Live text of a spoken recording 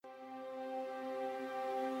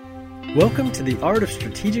Welcome to the Art of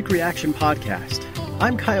Strategic Reaction podcast.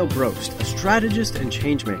 I'm Kyle Brost, a strategist and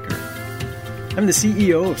changemaker. I'm the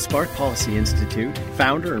CEO of Spark Policy Institute,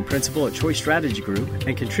 founder and principal at Choice Strategy Group,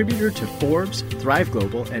 and contributor to Forbes, Thrive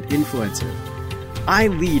Global, and Influencer. I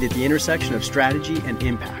lead at the intersection of strategy and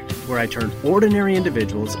impact, where I turn ordinary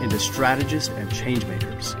individuals into strategists and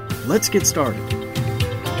changemakers. Let's get started.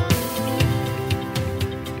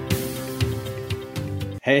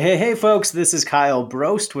 Hey, folks, this is Kyle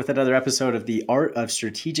Brost with another episode of the Art of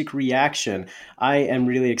Strategic Reaction. I am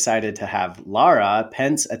really excited to have Lara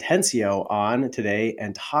Pence Atencio on today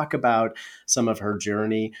and talk about some of her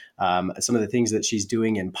journey, some of the things that she's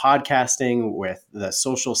doing in podcasting with the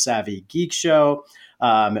Social Savvy Geek Show.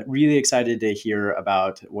 Really excited to hear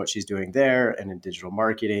about what she's doing there and in digital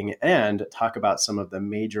marketing, and talk about some of the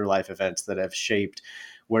major life events that have shaped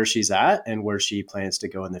where she's at and where she plans to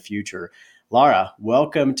go in the future. Lara,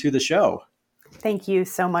 welcome to the show. Thank you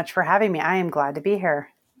so much for having me. I am glad to be here.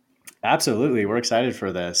 Absolutely. We're excited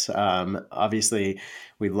for this. Obviously,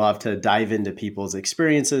 we'd love to dive into people's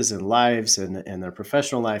experiences and lives and their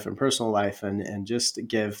professional life and personal life and just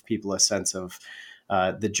give people a sense of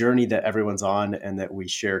the journey that everyone's on and that we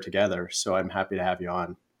share together. So I'm happy to have you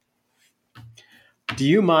on. Do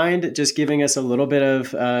you mind just giving us a little bit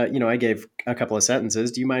of, I gave a couple of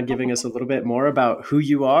sentences. Do you mind giving us a little bit more about who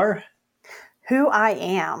you are? Who I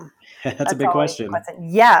am. That's a big question.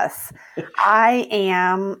 Yes, I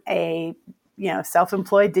am a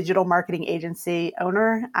self-employed digital marketing agency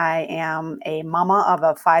owner. I am a mama of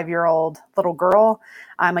a 5-year-old little girl.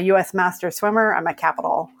 I'm a U.S. master swimmer. I'm a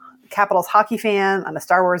Capitals hockey fan. I'm a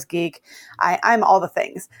Star Wars geek. I'm all the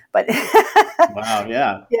things. But wow,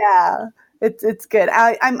 yeah, yeah, it's good.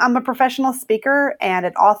 I'm a professional speaker and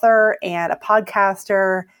an author and a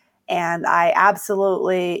podcaster. And I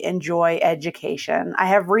absolutely enjoy education. I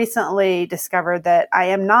have recently discovered that I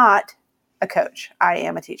am not a coach. I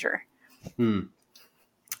am a teacher.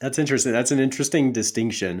 That's interesting. That's an interesting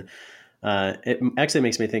distinction. It actually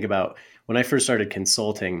makes me think about when I first started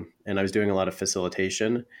consulting and I was doing a lot of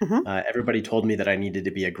facilitation. Everybody told me that I needed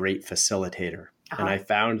to be a great facilitator. And I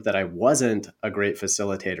found that I wasn't a great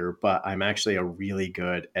facilitator, but I'm actually a really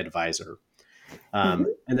good advisor. And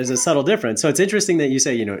there's a subtle difference. So it's interesting that you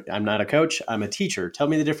say, I'm not a coach, I'm a teacher. Tell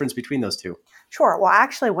me the difference between those two. Sure. Well, I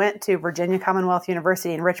actually went to Virginia Commonwealth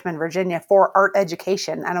University in Richmond, Virginia for art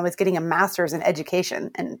education. And I was getting a master's in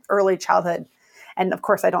education and early childhood. And of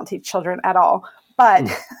course, I don't teach children at all. But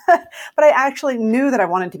but I actually knew that I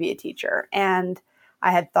wanted to be a teacher. And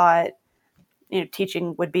I had thought,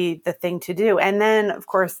 teaching would be the thing to do. And then, of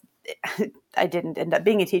course, I didn't end up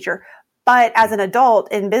being a teacher. But as an adult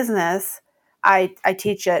in business, I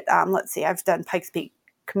teach at, I've done Pikes Peak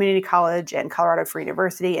Community College and Colorado Free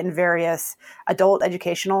University and various adult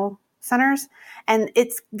educational centers. And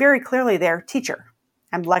it's very clearly their teacher.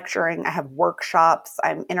 I'm lecturing, I have workshops,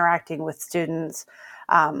 I'm interacting with students.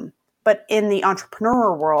 But in the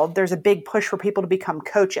entrepreneur world, there's a big push for people to become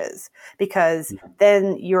coaches because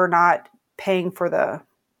then you're not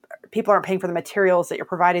people aren't paying for the materials that you're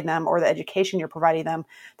providing them or the education you're providing them.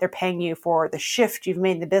 They're paying you for the shift you've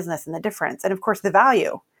made in the business and the difference. And of course, the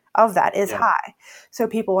value of that is high. So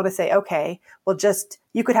people want to say, okay, well,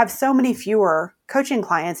 you could have so many fewer coaching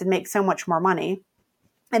clients and make so much more money.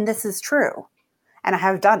 And this is true. And I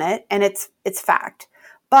have done it and it's fact.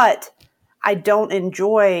 But I don't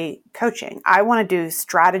enjoy coaching. I want to do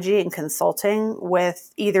strategy and consulting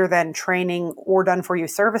with either then training or done for you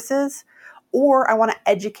services, or I want to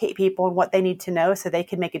educate people on what they need to know so they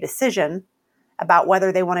can make a decision about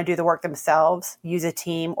whether they want to do the work themselves, use a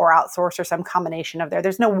team, or outsource, or some combination of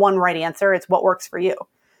there's no one right answer. It's what works for you.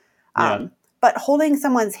 But holding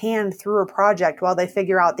someone's hand through a project while they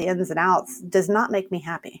figure out the ins and outs does not make me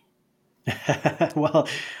happy. Well,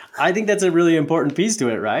 I think that's a really important piece to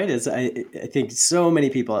it, right? I think so many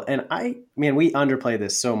people, and we underplay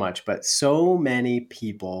this so much, but so many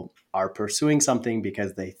people are pursuing something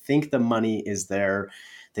because they think the money is there,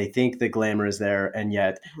 they think the glamour is there, and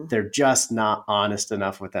yet they're just not honest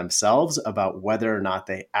enough with themselves about whether or not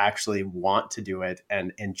they actually want to do it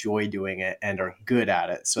and enjoy doing it and are good at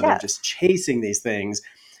it. So they're just chasing these things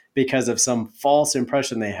because of some false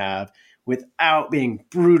impression they have, without being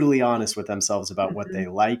brutally honest with themselves about what they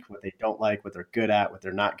like, what they don't like, what they're good at, what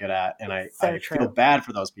they're not good at. And I feel bad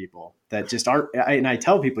for those people that just aren't. And I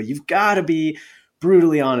tell people, you've got to be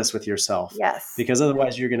brutally honest with yourself. Yes. Because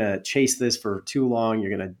otherwise you're going to chase this for too long.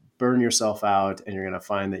 You're going to burn yourself out and you're going to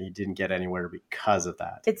find that you didn't get anywhere because of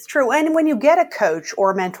that. It's true. And when you get a coach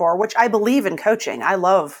or a mentor, which I believe in coaching, I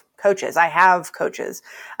love coaches. I have coaches.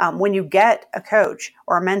 When you get a coach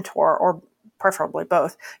or a mentor or preferably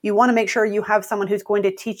both. You want to make sure you have someone who's going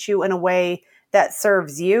to teach you in a way that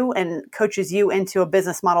serves you and coaches you into a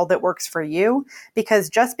business model that works for you. Because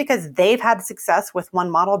just because they've had success with one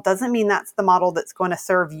model doesn't mean that's the model that's going to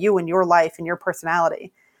serve you in your life and your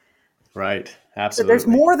personality. Right. So there's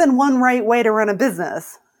Absolutely. more than one right way to run a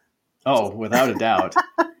business. Oh, without a doubt.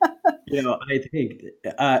 I think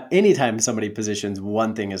anytime somebody positions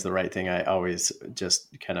one thing as the right thing, I always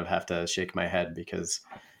just kind of have to shake my head because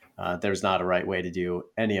there's not a right way to do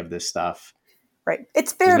any of this stuff. Right.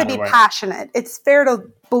 It's There's fair to not a be right. passionate. It's fair to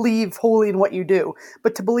believe wholly in what you do,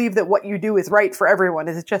 but to believe that what you do is right for everyone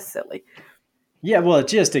is just silly. Yeah, well, it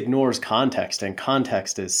just ignores context, and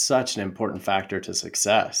context is such an important factor to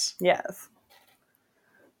success. Yes.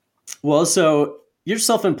 Well, so you're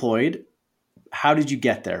self-employed. How did you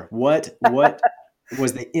get there? What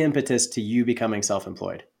was the impetus to you becoming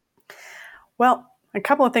self-employed? Well, a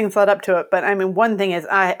couple of things led up to it, but I mean, one thing is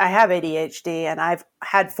I have ADHD and I've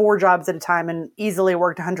had 4 jobs at a time and easily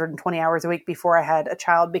worked 120 hours a week before I had a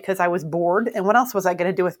child because I was bored. And what else was I going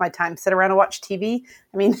to do with my time? Sit around and watch TV?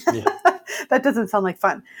 I mean, Yeah, that doesn't sound like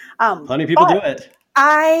fun. plenty of people do But it.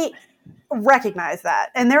 I recognize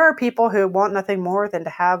that. And there are people who want nothing more than to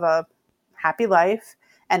have a happy life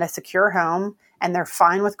and a secure home. And they're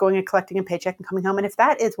fine with going and collecting a paycheck and coming home. And if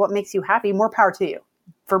that is what makes you happy, more power to you.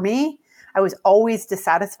 For me, I was always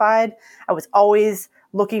dissatisfied. I was always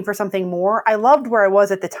looking for something more. I loved where I was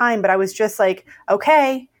at the time, but I was just like,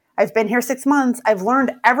 okay, I've been here 6 months. I've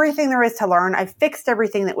learned everything there is to learn. I've fixed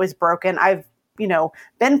everything that was broken. I've,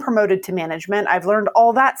 been promoted to management. I've learned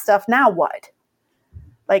all that stuff. Now what?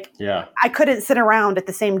 Like, Yeah. I couldn't sit around at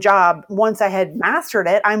the same job once I had mastered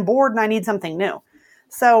it. I'm bored and I need something new.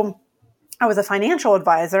 So I was a financial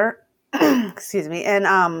advisor, excuse me,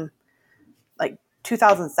 in like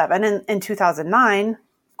 2007. And in 2009, of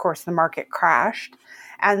course, the market crashed.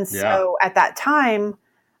 And Yeah. so at that time,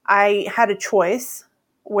 I had a choice,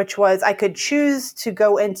 which was I could choose to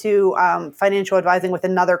go into financial advising with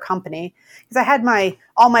another company because I had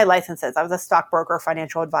all my licenses. I was a stockbroker,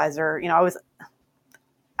 financial advisor.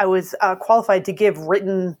 I was qualified to give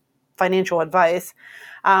written financial advice.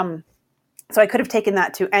 So I could have taken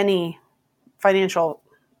that to any financial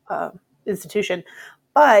institution.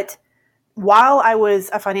 But while I was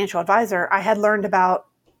a financial advisor, I had learned about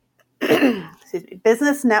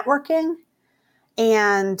business networking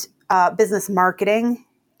and business marketing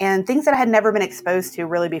and things that I had never been exposed to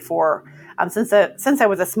really before since I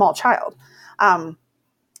was a small child.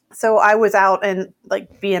 So I was out in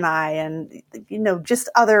like BNI and just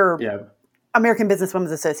other Yeah. American Business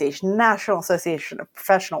Women's Association, National Association of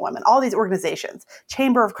Professional Women, all these organizations,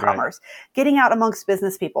 Chamber of Right. Commerce, getting out amongst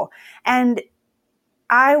business people. And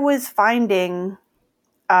I was finding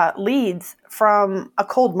leads from a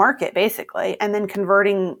cold market, basically, and then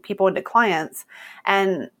converting people into clients.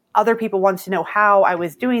 And other people wanted to know how I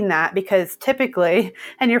was doing that because typically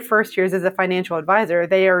in your first years as a financial advisor,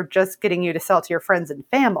 they are just getting you to sell to your friends and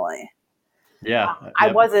family. Yeah. I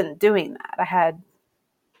Yep. wasn't doing that. I had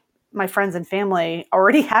my friends and family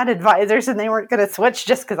already had advisors and they weren't going to switch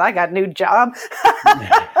just because I got a new job.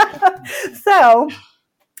 So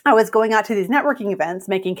I was going out to these networking events,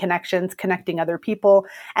 making connections, connecting other people.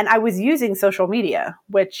 And I was using social media,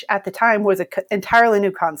 which at the time was an entirely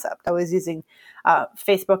new concept. I was using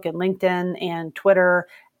Facebook and LinkedIn and Twitter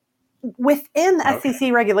within Okay.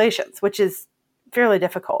 SEC regulations, which is fairly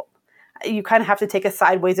difficult. You kind of have to take a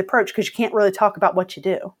sideways approach because you can't really talk about what you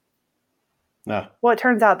do. No. Well, it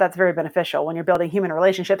turns out that's very beneficial when you're building human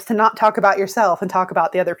relationships to not talk about yourself and talk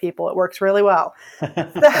about the other people. It works really well.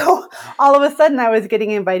 So all of a sudden I was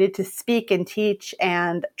getting invited to speak and teach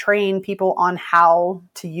and train people on how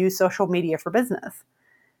to use social media for business.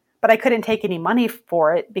 But I couldn't take any money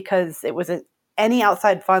for it because any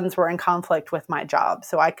outside funds were in conflict with my job.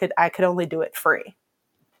 So I could only do it free.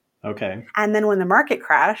 Okay. And then when the market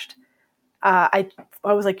crashed, I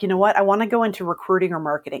was like, you know what? I want to go into recruiting or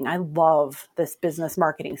marketing. I love this business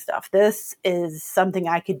marketing stuff. This is something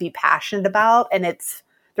I could be passionate about. And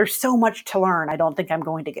there's so much to learn. I don't think I'm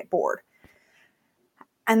going to get bored.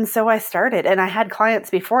 And so I started, and I had clients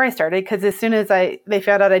before I started because as soon as they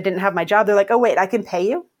found out I didn't have my job, they're like, oh, wait, I can pay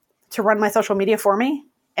you to run my social media for me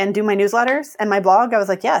and do my newsletters and my blog. I was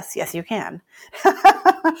like, yes, you can.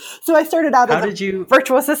 So I started out as a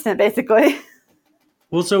virtual assistant, basically.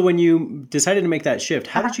 Well, so when you decided to make that shift,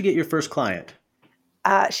 how did you get your first client?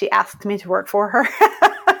 She asked me to work for her.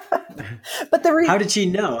 But how did she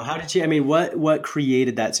know? What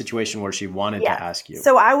created that situation where she wanted to ask you?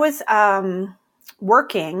 So I was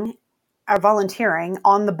working, volunteering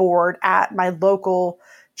on the board at my local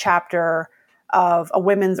chapter of a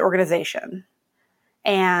women's organization.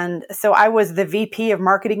 And so I was the VP of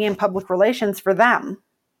marketing and public relations for them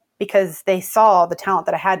because they saw the talent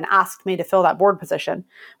that I had and asked me to fill that board position,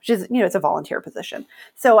 which is, it's a volunteer position.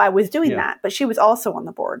 So I was doing that, but she was also on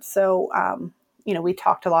the board. So, we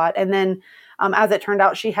talked a lot. And then as it turned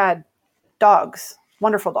out, she had dogs,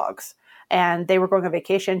 wonderful dogs. And they were going on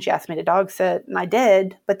vacation. She asked me to dog sit, and I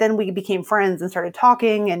did. But then we became friends and started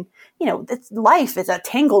talking. And, life is a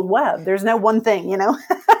tangled web. There's no one thing,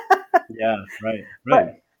 Yeah, right.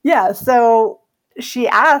 But, yeah. So she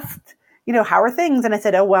asked, how are things? And I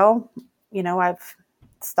said, oh, well, I've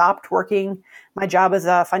stopped working my job as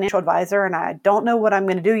a financial advisor and I don't know what I'm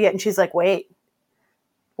going to do yet. And she's like, wait,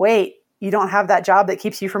 you don't have that job that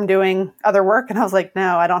keeps you from doing other work? And I was like,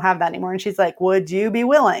 no, I don't have that anymore. And she's like, would you be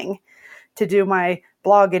willing to do my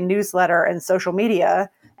blog and newsletter and social media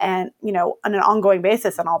and, on an ongoing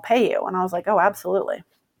basis, and I'll pay you? And I was like, oh, absolutely.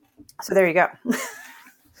 So there you go.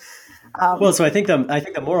 Well, so I think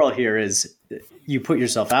the moral here is you put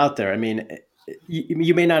yourself out there. I mean,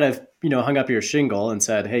 you may not have, hung up your shingle and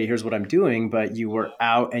said, hey, here's what I'm doing, but you were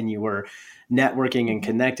out and you were networking and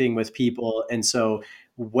connecting with people. And so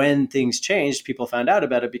when things changed, people found out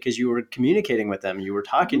about it because you were communicating with them, you were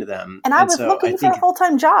talking to them. And I was looking for a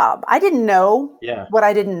full-time job. I didn't know what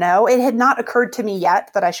I didn't know. It had not occurred to me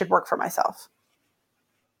yet that I should work for myself.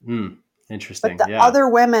 Interesting. But the other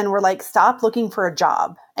women were like, stop looking for a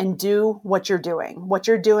job and do what you're doing. What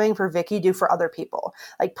you're doing for Vicky, do for other people.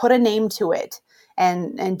 Like put a name to it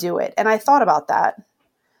and do it. And I thought about that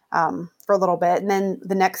for a little bit. And then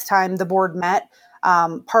the next time the board met,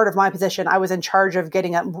 part of my position, I was in charge of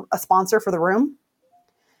getting a sponsor for the room.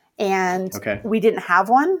 And we didn't have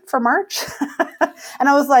one for March. And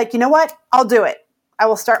I was like, you know what? I'll do it. I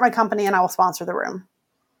will start my company and I will sponsor the room.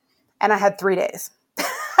 And I had 3 days.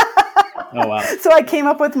 Oh, wow. So I came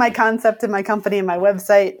up with my concept and my company and my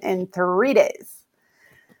website in 3 days.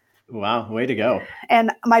 Wow. Way to go.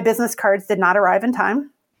 And my business cards did not arrive in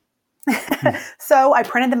time. So I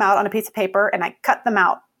printed them out on a piece of paper and I cut them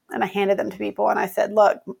out and I handed them to people. And I said,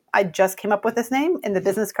 look, I just came up with this name and the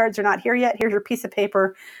business cards are not here yet. Here's your piece of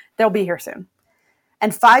paper. They'll be here soon.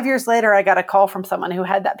 And 5 years later, I got a call from someone who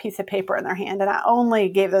had that piece of paper in their hand. And I only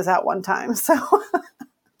gave those out one time. So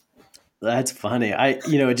that's funny.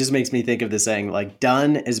 It just makes me think of the saying, like,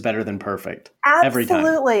 done is better than perfect. Absolutely. Every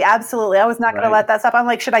time. Absolutely. I was not going to let that stop. I'm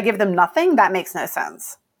like, should I give them nothing? That makes no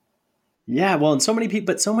sense. Yeah. Well, and so many people,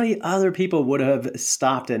 but so many other people would have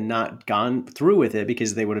stopped and not gone through with it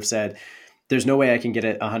because they would have said, there's no way I can get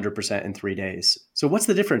it 100% in 3 days. So what's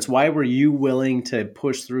the difference? Why were you willing to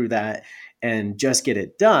push through that and just get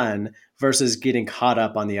it done versus getting caught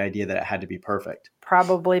up on the idea that it had to be perfect?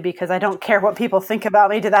 Probably because I don't care what people think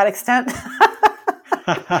about me to that extent.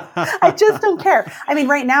 I just don't care. I mean,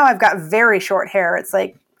 right now I've got very short hair. It's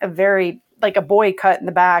like a boy cut in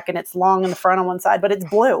the back and it's long in the front on one side, but it's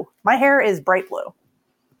blue. My hair is bright blue.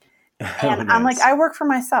 And I'm like, I work for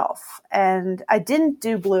myself. And I didn't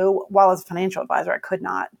do blue while I was a financial advisor. I could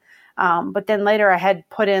not. But then later I had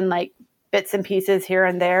put in like bits and pieces here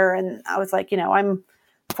and there. And I was like, I'm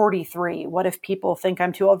 43. What if people think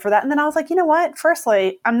I'm too old for that? And then I was like, you know what?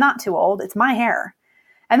 Firstly, I'm not too old. It's my hair.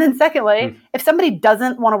 And then secondly, if somebody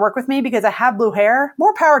doesn't want to work with me because I have blue hair,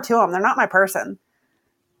 more power to them. They're not my person.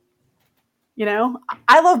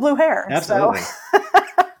 I love blue hair. Absolutely. So.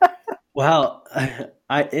 Well,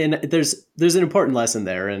 there's an important lesson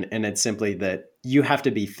there. And it's simply that you have to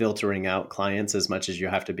be filtering out clients as much as you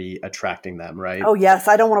have to be attracting them, right? Oh, yes.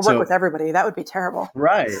 I don't want to work with everybody. That would be terrible.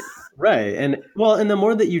 Right. And the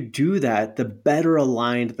more that you do that, the better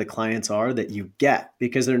aligned the clients are that you get,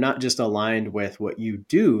 because they're not just aligned with what you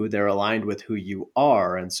do, they're aligned with who you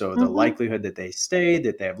are. And so the likelihood that they stay,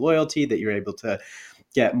 that they have loyalty, that you're able to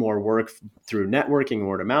get more work through networking,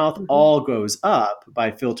 word of mouth, all goes up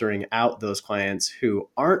by filtering out those clients who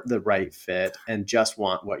aren't the right fit and just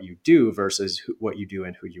want what you do versus what you do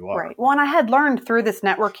and who you are. Right. Well, and I had learned through this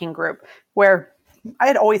networking group where I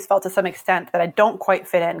had always felt to some extent that I don't quite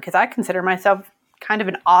fit in because I consider myself kind of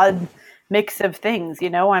an odd mix of things.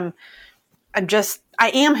 I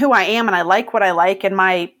am who I am and I like what I like, and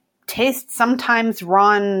my tastes sometimes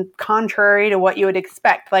run contrary to what you would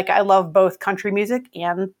expect. Like I love both country music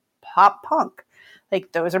and pop punk.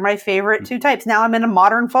 Like those are my favorite two types. Now I'm in a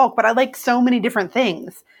modern folk, but I like so many different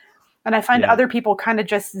things. And I find other people kind of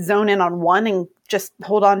just zone in on one and just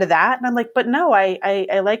hold on to that. And I'm like, but no,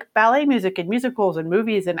 I like ballet music and musicals and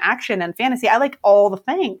movies and action and fantasy. I like all the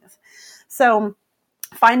things. So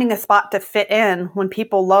finding a spot to fit in when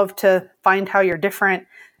people love to find how you're different,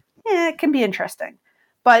 it can be interesting.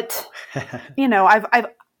 But, I've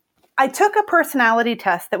I took a personality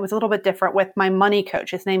test that was a little bit different with my money coach.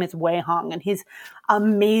 His name is Wei Hong, and he's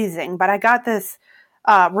amazing. But I got this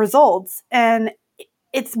results, and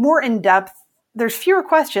it's more in depth. There's fewer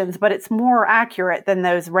questions, but it's more accurate than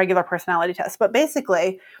those regular personality tests. But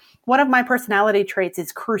basically, one of my personality traits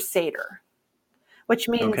is crusader, which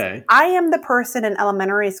means Okay. I am the person in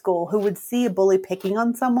elementary school who would see a bully picking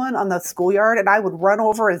on someone on the schoolyard, and I would run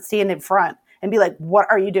over and stand in front and be like, "What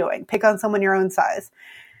are you doing? Pick on someone your own size."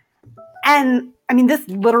 And I mean, this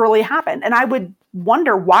literally happened. And I would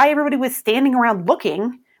wonder why everybody was standing around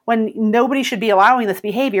looking when nobody should be allowing this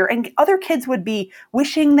behavior. And other kids would be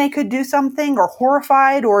wishing they could do something, or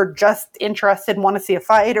horrified, or just interested and want to see a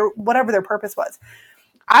fight, or whatever their purpose was.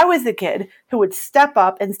 I was the kid who would step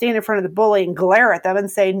up and stand in front of the bully and glare at them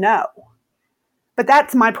and say no. But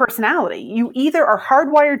that's my personality. You either are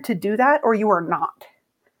hardwired to do that or you are not.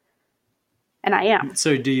 And I am.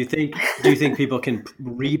 So do you think people can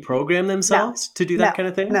reprogram themselves to do that kind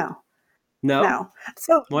of thing? No. No? No.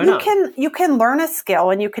 So Why not? you can learn a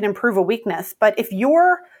skill and you can improve a weakness, but if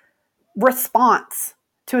your response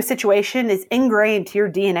to a situation is ingrained to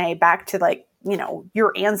your DNA back to, like,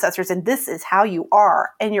 your ancestors, and this is how you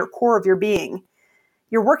are and your core of your being,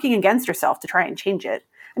 you're working against yourself to try and change it.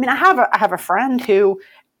 I mean, I have a friend who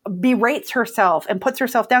berates herself and puts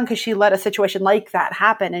herself down because she let a situation like that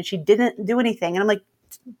happen and she didn't do anything. And I'm like,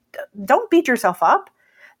 don't beat yourself up.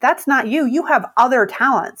 That's not you. You have other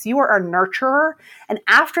talents. You are a nurturer. And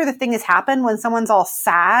after the thing has happened, when someone's all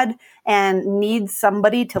sad and needs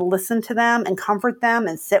somebody to listen to them and comfort them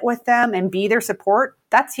and sit with them and be their support,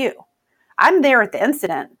 that's you. I'm there at the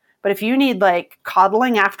incident. But if you need, like,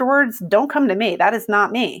 coddling afterwards, don't come to me. That is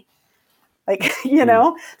not me. Like,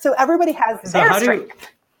 so everybody has their strength.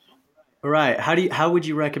 Right. How would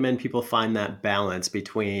you recommend people find that balance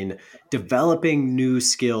between developing new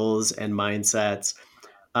skills and mindsets,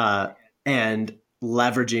 and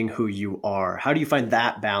leveraging who you are? How do you find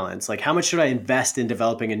that balance? Like, how much should I invest in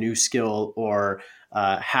developing a new skill or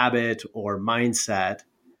habit or mindset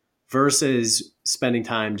versus spending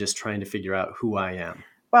time just trying to figure out who I am?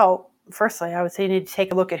 Well, firstly, I would say you need to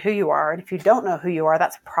take a look at who you are. And if you don't know who you are,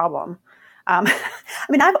 that's a problem. I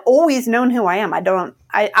mean, I've always known who I am. I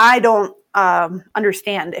don't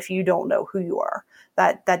understand if you don't know who you are.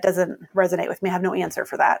 That doesn't resonate with me. I have no answer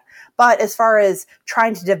for that. But as far as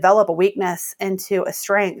trying to develop a weakness into a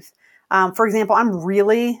strength, for example, I'm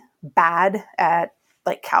really bad at,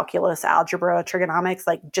 like, calculus, algebra, trigonomics.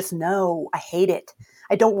 Like, just no, I hate it.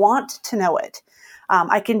 I don't want to know it.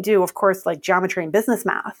 I can do, of course, like geometry and business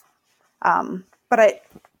math. But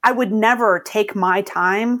I would never take my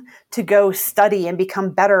time to go study and become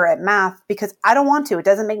better at math because I don't want to. It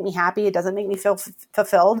doesn't make me happy. It doesn't make me feel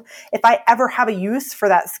fulfilled. If I ever have a use for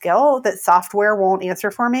that skill that software won't answer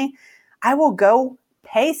for me, I will go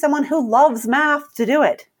pay someone who loves math to do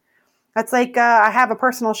it. That's like, I have a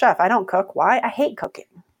personal chef. I don't cook. Why? I hate cooking.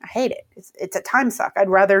 I hate it. It's a time suck. I'd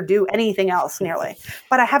rather do anything else nearly.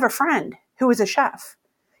 But I have a friend who is a chef.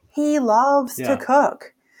 He loves to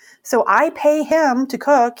cook. So I pay him to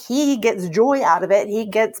cook. He gets joy out of it. He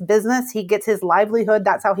gets business. He gets his livelihood.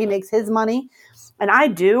 That's how he makes his money. And I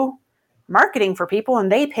do marketing for people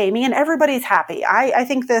and they pay me and everybody's happy. I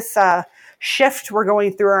think this shift we're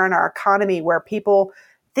going through in our economy where people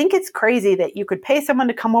think it's crazy that you could pay someone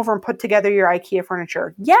to come over and put together your IKEA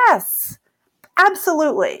furniture. Yes,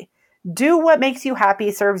 absolutely. Do what makes you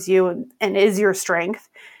happy, serves you, and is your strength.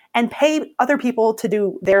 And pay other people to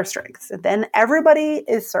do their strengths. And then everybody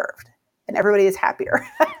is served and everybody is happier.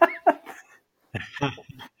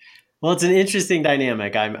 Well, it's an interesting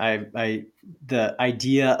dynamic. The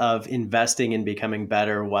idea of investing in becoming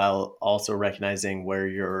better while also recognizing where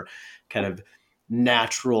your kind of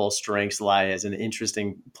natural strengths lie is an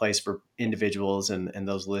interesting place for individuals and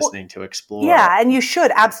those listening to explore. Yeah, and you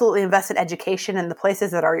should absolutely invest in education in the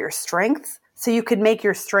places that are your strengths so you can make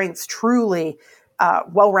your strengths truly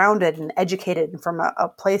well-rounded and educated from a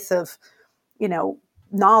place of,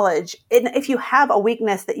 knowledge. And if you have a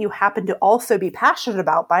weakness that you happen to also be passionate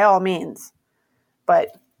about, by all means. But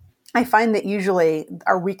I find that usually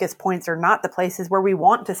our weakest points are not the places where we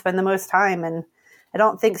want to spend the most time. And I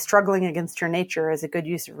don't think struggling against your nature is a good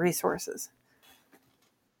use of resources.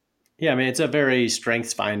 Yeah, I mean, it's a very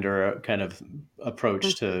strengths finder kind of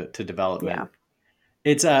approach to development. Yeah.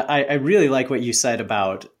 It's I really like what you said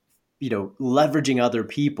about leveraging other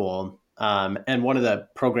people. And one of the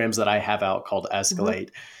programs that I have out called Escalate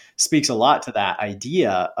speaks a lot to that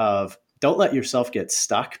idea of don't let yourself get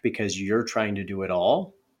stuck because you're trying to do it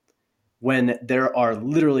all when there are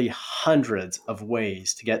literally hundreds of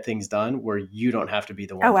ways to get things done where you don't have to be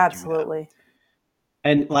the one to Oh, do absolutely. them.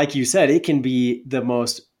 And like you said, it can be the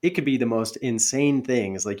most it could be the most insane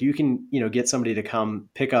things. Like you can, get somebody to come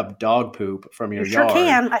pick up dog poop from You your sure yard,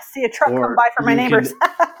 can. I see a truck come or by from my you neighbors.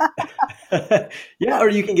 can, yeah, or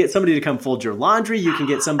you can get somebody to come fold your laundry. You can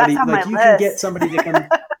get That's somebody, on my like you can get list. somebody to come.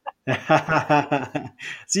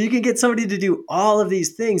 So you can get somebody to do all of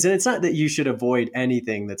these things. And it's not that you should avoid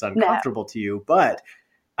anything that's No. uncomfortable to you, but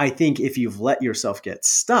I think if you've let yourself get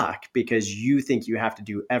stuck because you think you have to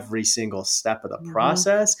do every single step of the Mhm.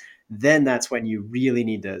 process, then that's when you really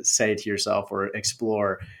need to say to yourself or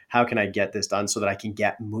explore, how can I get this done so that I can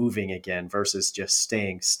get moving again versus just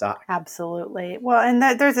staying stuck? Absolutely. Well, and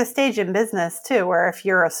there's a stage in business too where if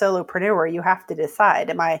you're a solopreneur, you have to decide: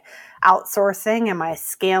 am I outsourcing? Am I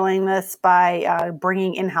scaling this by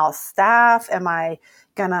bringing in-house staff? Am I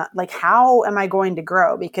gonna how am I going to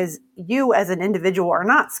grow? Because you as an individual are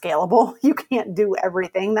not scalable. You can't do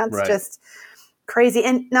everything. That's Right. just crazy.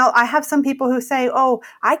 And now I have some people who say, oh,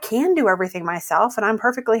 I can do everything myself and I'm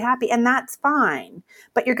perfectly happy. And that's fine.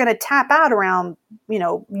 But you're going to tap out around,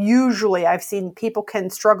 usually I've seen people can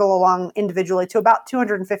struggle along individually to about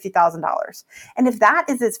 $250,000. And if that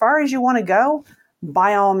is as far as you want to go,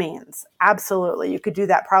 by all means, absolutely. You could do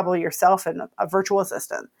that probably yourself and a virtual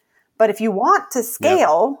assistant. But if you want to Yep.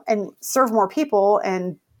 scale and serve more people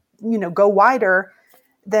and, go wider,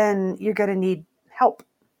 then you're going to need help.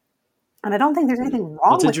 And I don't think there's anything Well,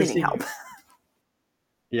 wrong it's with needing interesting. help.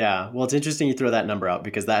 Yeah. Well, it's interesting you throw that number out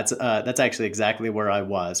because that's actually exactly where I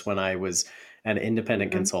was when I was an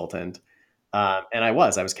independent Mm-hmm. consultant. And I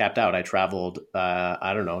was capped out. I traveled,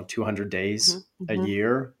 I don't know, 200 days a Mm-hmm.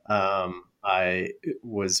 year. I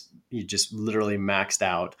was just literally maxed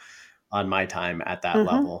out on my time at that Mm-hmm.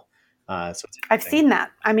 level. So it's I've interesting. seen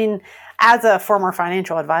that. I mean, as a former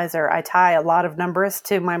financial advisor, I tie a lot of numbers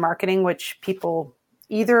to my marketing, which people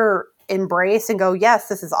either embrace and go, yes,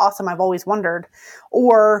 this is awesome, I've always wondered,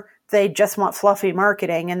 or they just want fluffy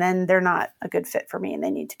marketing and then they're not a good fit for me and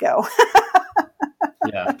they need to go.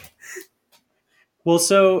 Yeah. Well,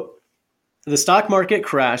 so the stock market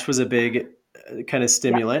crash was a big kind of Yeah.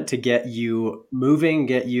 stimulant to get you moving,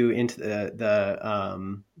 get you into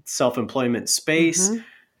the self-employment space. Mm-hmm.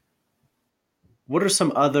 What are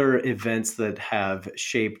some other events that have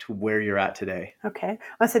shaped where you're at today? Okay.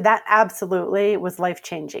 Well, so that absolutely was life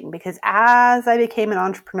changing because as I became an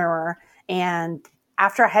entrepreneur and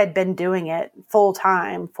after I had been doing it full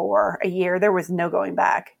time for a year, there was no going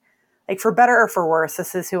back. Like for better or for worse,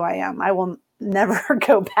 this is who I am. I will never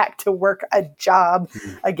go back to work a job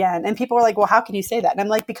Mhm. again. And people are like, well, how can you say that? And I'm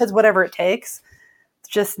like, because whatever it takes,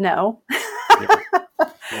 just no. Yeah.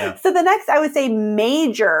 Yeah. So the next, I would say,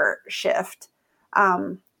 major shift.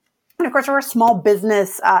 And of course, there were small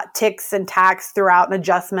business ticks and tacks throughout and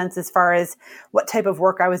adjustments as far as what type of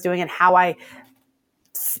work I was doing and how I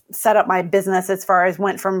set up my business as far as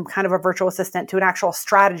went from kind of a virtual assistant to an actual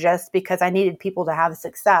strategist because I needed people to have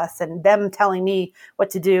success and them telling me what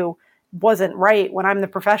to do wasn't right when I'm the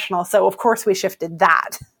professional. So of course we shifted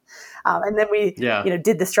that. And then we, Yeah.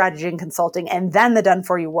 did the strategy and consulting and then the done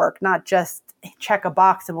for you work, not just check a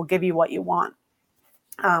box and we'll give you what you want.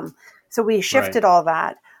 So we Right. shifted all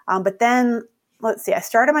that. But then let's see, I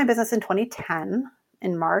started my business in 2010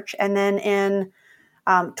 in March. And then in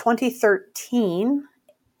 2013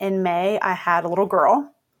 in May, I had a little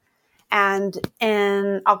girl. And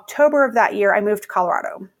in October of that year, I moved to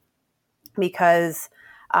Colorado because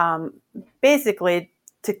basically,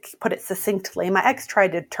 to put it succinctly, my ex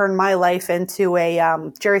tried to turn my life into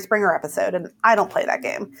a Jerry Springer episode, and I don't play that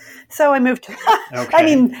game. So I moved to, I Okay.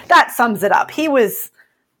 mean, that sums it up. He was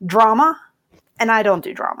drama, and I don't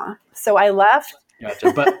do drama. So I left.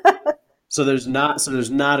 Gotcha. But so there's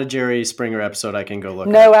not a Jerry Springer episode I can go look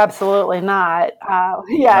No, up. absolutely not.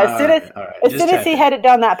 Yeah, as All soon as right. All right. as Just soon as he checking. headed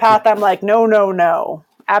down that path, I'm like, no, no, no,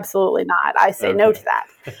 absolutely not. I say no to Okay.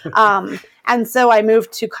 that. And so I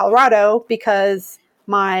moved to Colorado because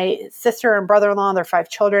my sister and brother-in-law and their 5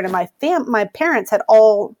 children and my parents had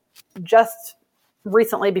all just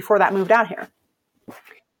recently before that moved out here.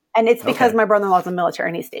 And it's because Okay. my brother-in-law is in the military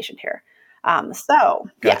and he's stationed here. So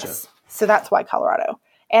Gotcha. yes, so that's why Colorado.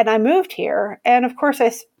 And I moved here, and of course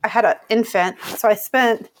I had an infant, so I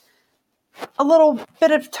spent a little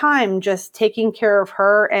bit of time just taking care of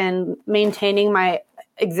her and maintaining my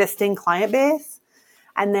existing client base.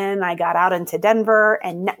 And then I got out into Denver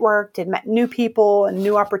and networked and met new people and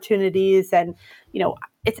new opportunities. And,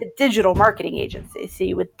 it's a digital marketing agency. So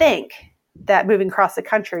you would think that moving across the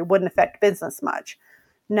country wouldn't affect business much.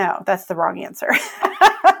 No, that's the wrong answer.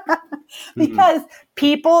 Mm-hmm. Because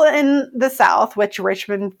people in the South, which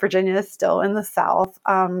Richmond, Virginia is still in the South,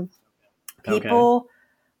 Okay. people,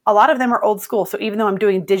 a lot of them are old school. So even though I'm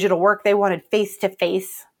doing digital work, they wanted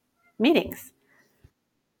face-to-face meetings.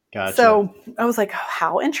 Gotcha. So I was like, oh,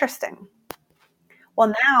 how interesting.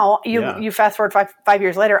 Well, now Yeah. you fast forward five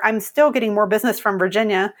years later, I'm still getting more business from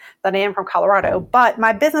Virginia than I am from Colorado, but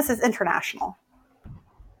my business is international.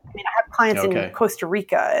 I mean, I have clients in Okay. Costa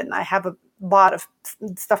Rica, and I have a lot of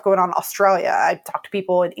stuff going on in Australia. I talk to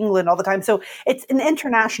people in England all the time. So it's an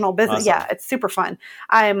international business. Yeah, Awesome. it's super fun.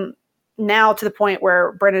 I'm now to the point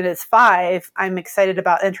where Brennan is 5. I'm excited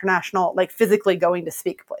about international, like physically going to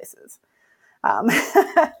speak places. I've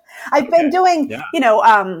been Okay. doing,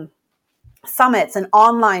 Yeah. summits and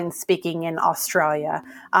online speaking in Australia,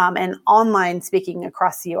 and online speaking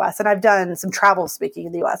across the US. And I've done some travel speaking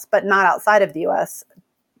in the US, but not outside of the US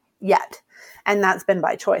yet. And that's been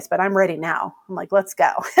by choice, but I'm ready now. I'm like, let's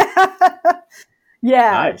go.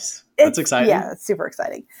 Yeah, Nice. That's exciting. it's super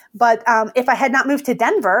exciting. But if I had not moved to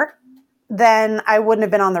Denver, then I wouldn't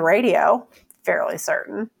have been on the radio, fairly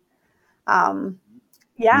certain. Um,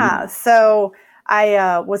 yeah, Mm. so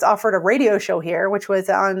I was offered a radio show here, which was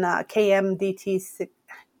on KMDT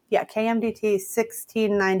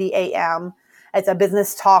 1690 AM. It's a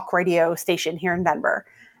business talk radio station here in Denver,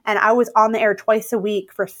 and I was on the air twice a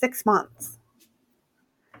week for 6 months.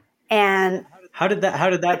 And How did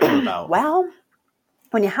that come about? well,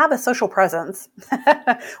 when you have a social presence,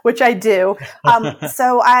 which I do,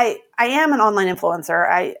 so I am an online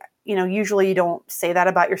influencer. Usually you don't say that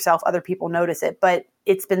about yourself. Other people notice it, but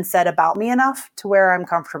it's been said about me enough to where I'm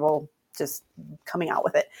comfortable just coming out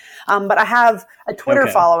with it. But I have a Twitter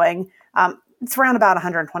Okay. following. It's around about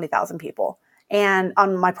 120,000 people. And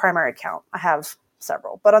on my primary account, I have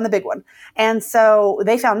several, but on the big one. And so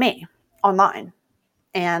they found me online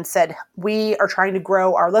and said, we are trying to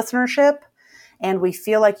grow our listenership, and we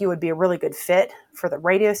feel like you would be a really good fit for the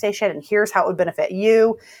radio station, and here's how it would benefit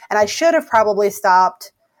you. And I should have probably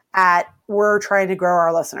stopped at, we're trying to grow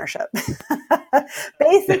our listenership.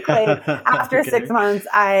 Basically, after Okay. 6 months,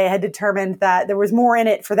 I had determined that there was more in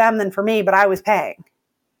it for them than for me, but I was paying.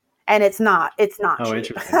 And it's not Oh, cheap.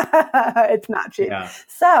 interesting. It's not cheap. Yeah.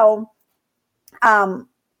 So,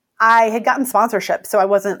 I had gotten sponsorship, so I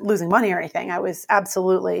wasn't losing money or anything. I was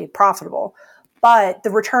absolutely profitable. But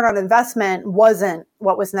the return on investment wasn't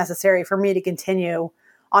what was necessary for me to continue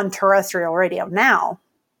on terrestrial radio. Now,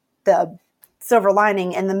 the silver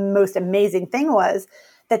lining and the most amazing thing was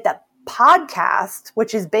that the podcast,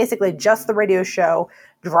 which is basically just the radio show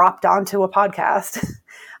dropped onto a podcast,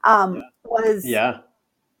 was Yeah.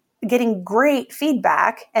 getting great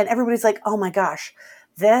feedback. And everybody's like, oh my gosh,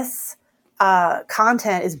 this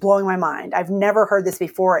content is blowing my mind. I've never heard this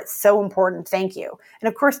before. It's so important. Thank you. And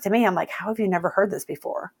of course, to me, I'm like, how have you never heard this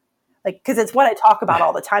before? Like, because it's what I talk about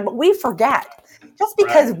all the time, but we forget. Just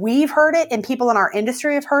because Right. we've heard it and people in our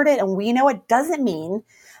industry have heard it and we know it doesn't mean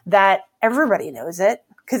that everybody knows it,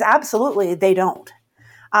 because absolutely they don't.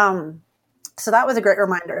 So that was a great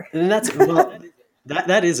reminder. And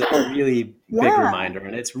that is a really big Yeah. reminder,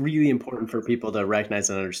 and it's really important for people to recognize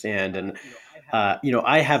and understand. And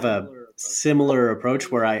I have a similar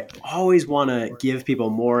approach where I always want to give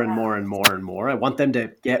people more and more and more and more. I want them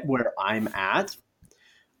to get where I'm at.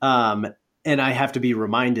 And I have to be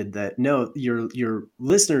reminded that no, your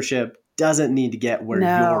listenership doesn't need to get where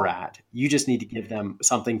you're No. at. You just need to give them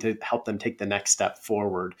something to help them take the next step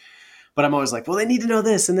forward. But I'm always like, well, they need to know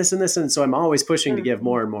this and this and this. And so I'm always pushing to give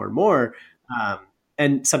more and more and more. Um,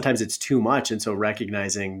 and sometimes it's too much. And so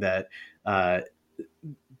recognizing that,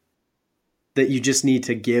 that you just need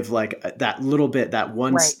to give like that little bit, that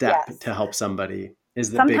one Right. step Yes. to help somebody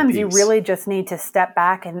is the big Sometimes you piece. really just need to step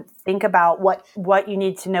back and think about what you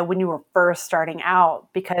need to know when you were first starting out,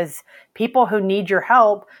 because people who need your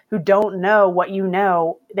help, who don't know what you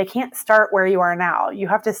know, they can't start where you are now. You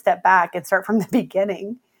have to step back and start from the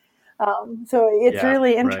beginning. So it's Yeah,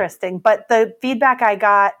 really right. interesting. But the feedback I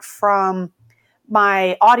got from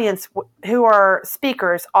my audience, who are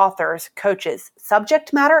speakers, authors, coaches,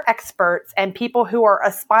 subject matter experts, and people who are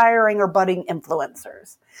aspiring or budding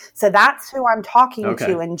influencers. So that's who I'm talking Okay.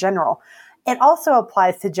 to in general. It also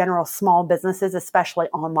applies to general small businesses, especially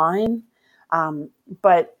online.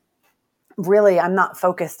 But really, I'm not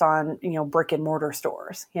focused on, brick and mortar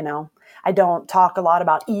stores. I don't talk a lot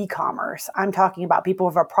about e-commerce. I'm talking about people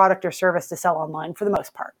who have a product or service to sell online for the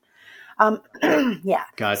most part. Yeah.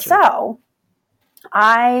 Gotcha. So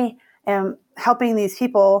I am helping these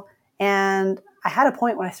people, and I had a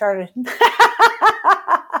point when I started.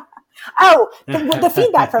 The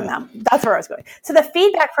feedback from them. That's where I was going. So the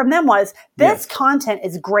feedback from them was, this content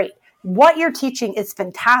is great. What you're teaching is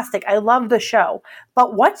fantastic. I love the show.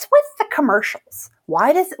 But what's with the commercials?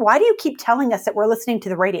 Why do you keep telling us that we're listening to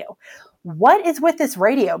the radio? What is with this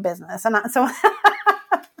radio business? So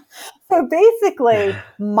So basically,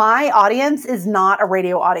 my audience is not a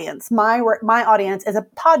radio audience. My audience is a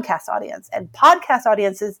podcast audience, and podcast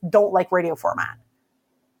audiences don't like radio format.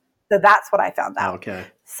 So that's what I found out. Okay.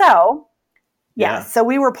 So yeah, Yeah. so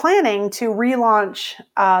we were planning to relaunch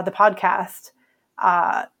the podcast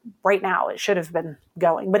right now. It should have been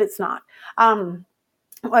going, but it's not. And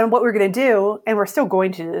what we're going to do, and we're still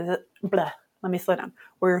going to do this, let me slow down.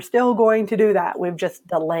 We're still going to do that. We've just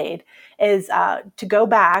delayed, is to go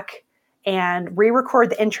back and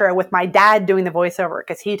re-record the intro with my dad doing the voiceover,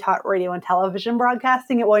 because he taught radio and television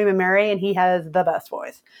broadcasting at William & Mary, and he has the best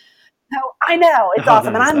voice. So I know, it's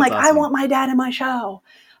awesome. Nice. And I'm like, That's awesome. I want my dad in my show.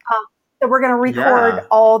 So we're going to record Yeah.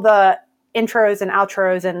 all the intros and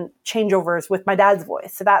outros and changeovers with my dad's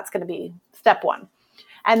voice. So that's going to be step one.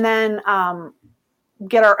 And then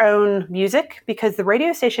get our own music, because the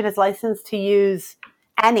radio station is licensed to use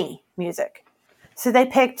any music. So they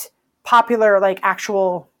picked popular, like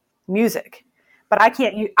actual music. But I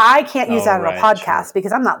can't use that in a podcast, sure,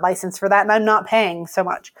 because I'm not licensed for that and I'm not paying so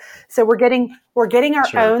much. So we're getting our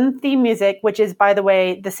Sure. own theme music, which is, by the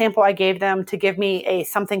way, the sample I gave them to give me a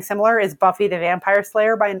something similar is Buffy the Vampire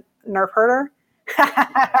Slayer by Nerf Herder.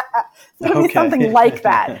 So it'll be something like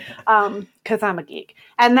that, because I'm a geek.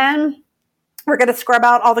 And then we're going to scrub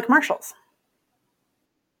out all the commercials.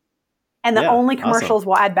 And the only commercials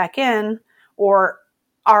we'll add back in or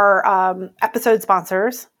are episode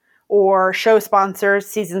sponsors or show sponsors,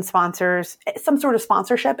 season sponsors, some sort of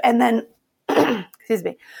sponsorship. And then, excuse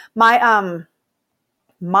me, my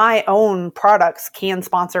own products can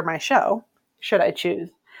sponsor my show, should I choose.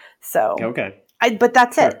 So, but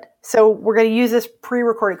that's it. So we're going to use this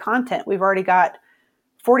pre-recorded content. We've already got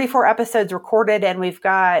 44 episodes recorded, and we've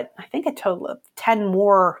got, I think, a total of 10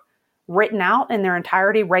 more written out in their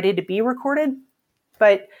entirety, ready to be recorded.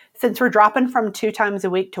 But since we're dropping from 2 times a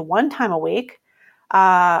week to 1 time a week,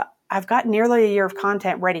 I've got nearly a year of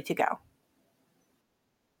content ready to go.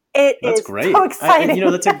 That's great. So exciting.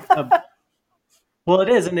 That's well, it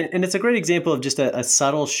is. And it's a great example of just a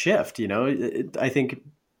subtle shift. I think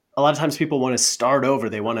a lot of times people want to start over.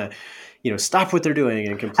 They want to, stop what they're doing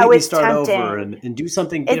and completely start over and do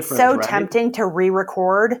something different. It's so tempting to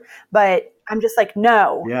re-record, but I'm just like,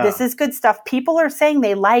 no, this is good stuff. People are saying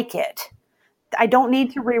they like it. I don't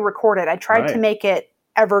need to re-record it. I tried to make it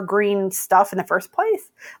evergreen stuff in the first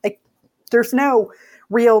place. Like, there's no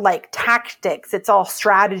real tactics. It's all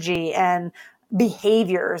strategy and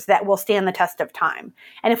behaviors that will stand the test of time.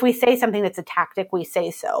 And if we say something that's a tactic, we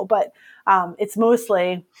say so. But it's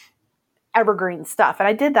mostly evergreen stuff. And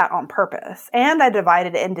I did that on purpose. And I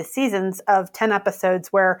divided it into seasons of 10 episodes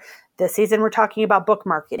where this season we're talking about book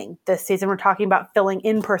marketing. This season we're talking about filling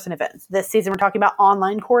in-person events. This season we're talking about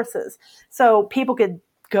online courses. So people could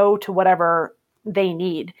go to whatever they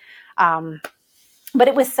need. But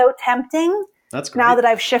it was so tempting. That's great. Now that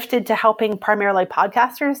I've shifted to helping primarily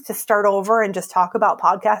podcasters to start over and just talk about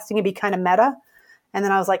podcasting and be kind of meta. And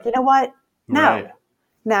then I was like, you know what?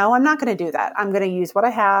 No, I'm not going to do that. I'm going to use what I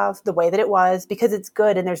have the way that it was, because it's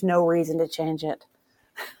good and there's no reason to change it.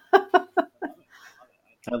 I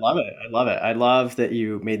love it. I love that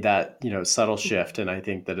you made that, subtle shift. And I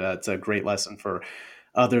think that that's a great lesson for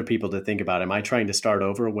other people to think about. Am I trying to start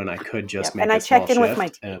over when I could just make a small shift? And I checked in with my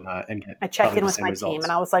team. I checked in with my team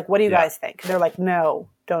and I was like, what do you guys think? They're like, no,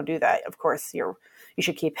 don't do that. Of course, you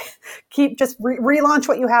should keep just relaunch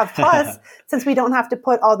what you have. Plus, since we don't have to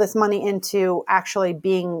put all this money into actually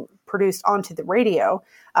being produced onto the radio,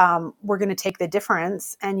 we're going to take the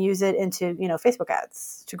difference and use it into, Facebook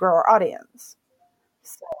ads to grow our audience.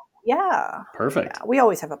 So, yeah. Perfect. Yeah, we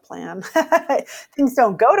always have a plan. Things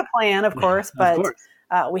don't go to plan, of course, but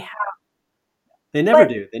we have. They never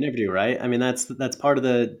do. They never do, right? I mean, that's part of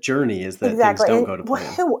the journey, is that things don't go to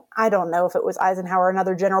plan. I don't know if it was Eisenhower or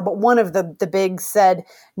another general, but one of the bigs said,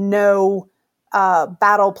 no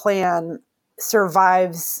battle plan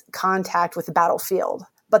survives contact with the battlefield,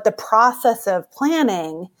 but the process of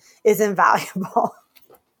planning is invaluable.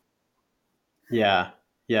 Yeah.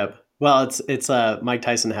 Yep. Well, it's Mike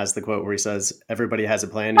Tyson has the quote where he says, everybody has a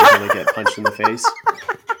plan until they get punched in the face.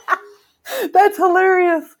 That's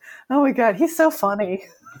hilarious. Oh my God, he's so funny.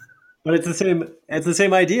 But it's the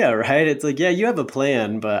same idea, right? It's like, yeah, you have a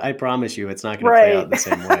plan, but I promise you it's not going to play out the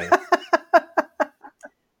same way.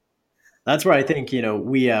 That's where I think,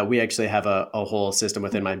 we actually have a whole system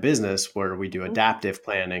within my business where we do adaptive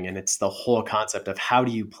planning, and it's the whole concept of how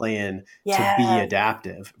do you plan to be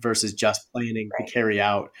adaptive versus just planning to carry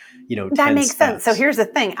out, that makes sense. So here's the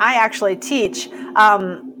thing. I actually teach,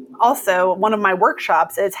 also one of my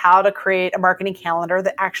workshops is how to create a marketing calendar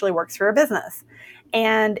that actually works for a business.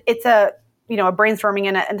 And it's a brainstorming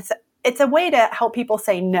and it's a way to help people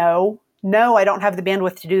say no. No, I don't have the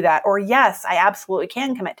bandwidth to do that. Or yes, I absolutely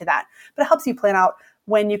can commit to that. But it helps you plan out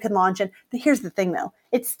when you can launch. And here's the thing though,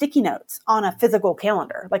 it's sticky notes on a physical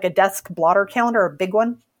calendar, like a desk blotter calendar, a big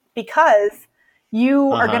one, because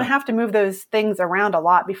you are going to have to move those things around a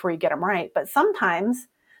lot before you get them right. But sometimes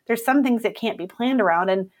there's some things that can't be planned around.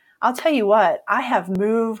 And I'll tell you what, I have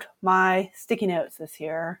moved my sticky notes this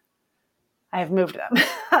year. I have moved them.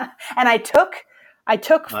 And I took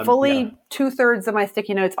fully 2/3 of my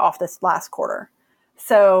sticky notes off this last quarter.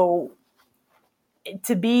 So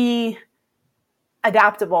to be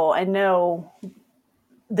adaptable and know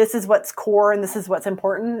this is what's core and this is what's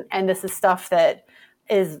important and this is stuff that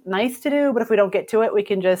is nice to do, but if we don't get to it, we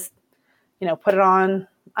can just, put it on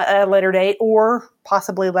a later date or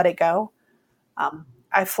possibly let it go.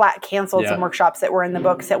 I flat canceled some workshops that were in the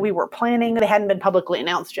books that we were planning. They hadn't been publicly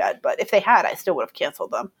announced yet, but if they had, I still would have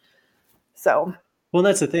canceled them. So, well,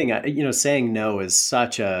 that's the thing. Saying no is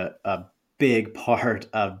such a big part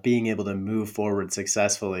of being able to move forward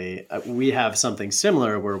successfully. We have something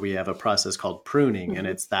similar where we have a process called pruning, and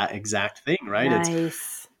it's that exact thing, right? Nice.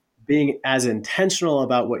 It's being as intentional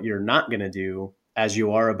about what you're not going to do as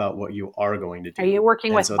you are about what you are going to do. Are you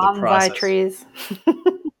working with bonsai trees?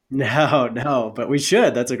 No, but we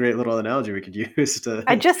should. That's a great little analogy we could use to.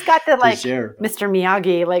 I just got to share. Mr.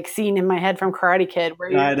 Miyagi scene in my head from Karate Kid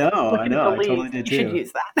where I know. I totally did too. You should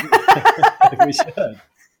use that. We should.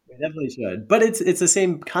 We definitely should. But it's the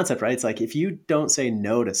same concept, right? It's like if you don't say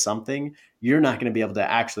no to something, you're not going to be able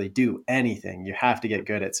to actually do anything. You have to get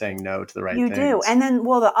good at saying no to the right things. You do. And then,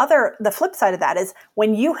 the flip side of that is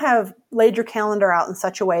when you have laid your calendar out in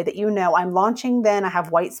such a way that I'm launching, then I have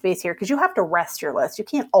white space here because you have to rest your list. You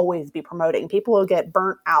can't always be promoting. People will get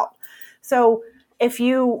burnt out. So if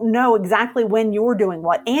you know exactly when you're doing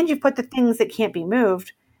what, and you put the things that can't be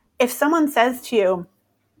moved, if someone says to you,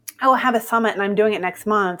 oh, I have a summit and I'm doing it next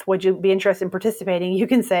month, would you be interested in participating? You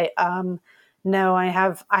can say, no, I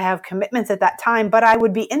have commitments at that time, but I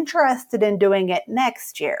would be interested in doing it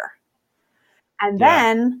next year. And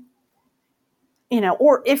then,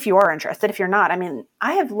 or if you are interested, if you're not,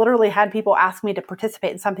 I have literally had people ask me to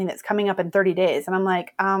participate in something that's coming up in 30 days. And I'm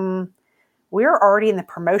like, we're already in the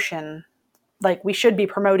promotion. We should be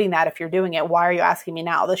promoting that if you're doing it. Why are you asking me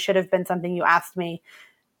now? This should have been something you asked me,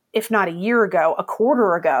 if not a year ago, a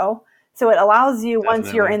quarter ago. So it allows you, Definitely.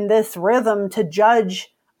 Once you're in this rhythm, to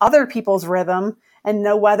judge other people's rhythm and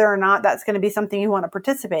know whether or not that's going to be something you want to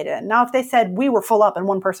participate in. Now, if they said we were full up and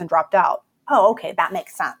one person dropped out, oh, okay, that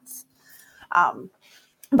makes sense.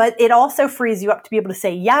 But it also frees you up to be able to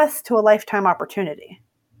say yes to a lifetime opportunity.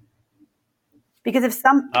 Because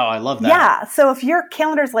oh, I love that. Yeah. So if your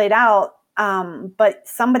calendar's laid out, but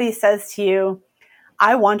somebody says to you,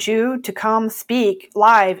 I want you to come speak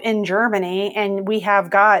live in Germany, and we have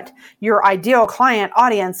got your ideal client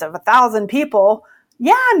audience of 1,000 people.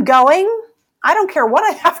 Yeah, I'm going. I don't care what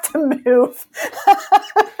I have to move.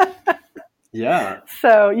 Yeah.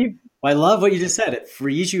 So I love what you just said. It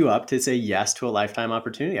frees you up to say yes to a lifetime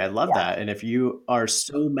opportunity. I love that. And if you are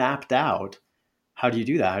so mapped out, how do you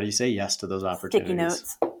do that? How do you say yes to those opportunities? Sticky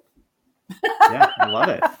notes. Yeah, I love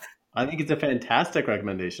it. I think it's a fantastic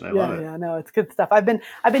recommendation. I love it. Yeah, no, it's good stuff. I've been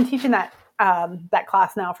teaching that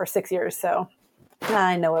class now for 6 years, so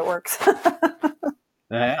I know it works.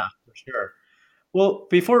 Yeah, for sure. Well,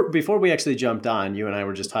 before we actually jumped on, you and I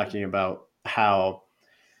were just talking about how,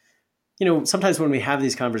 sometimes when we have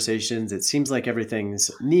these conversations, it seems like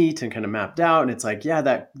everything's neat and kind of mapped out, and it's like, yeah,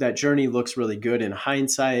 that journey looks really good in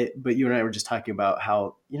hindsight. But you and I were just talking about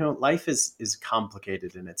how, life is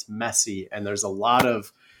complicated and it's messy, and there's a lot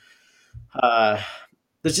of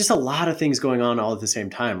there's just a lot of things going on all at the same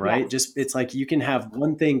time, right? Yes. It's like you can have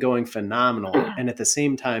one thing going phenomenal and at the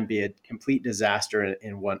same time be a complete disaster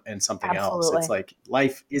in something else. It's like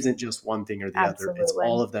life isn't just one thing or the other. It's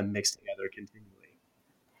all of them mixed together continually.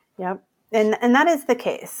 Yep. And that is the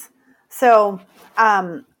case. So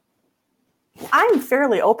I'm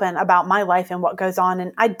fairly open about my life and what goes on.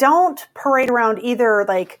 And I don't parade around either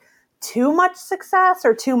too much success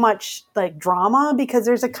or too much drama, because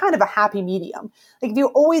there's a kind of a happy medium. If you're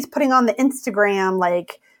always putting on the Instagram,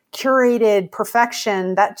 curated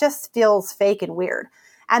perfection, that just feels fake and weird.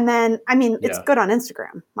 And then, it's good on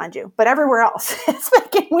Instagram, mind you, but everywhere else it's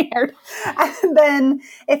fake and weird. And then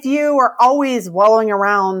if you are always wallowing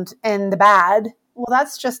around in the bad, well,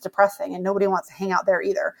 that's just depressing and nobody wants to hang out there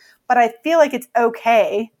either. But I feel like it's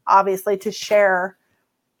okay, obviously, to share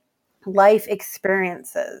life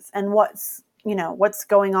experiences and what's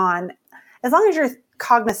going on, as long as you're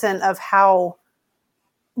cognizant of how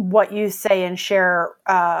what you say and share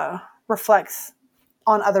reflects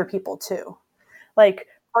on other people too.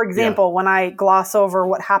 For Yeah. example, when I gloss over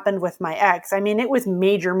what happened with my ex, I mean, it was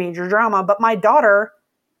major, major drama, but my daughter,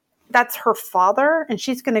 that's her father, and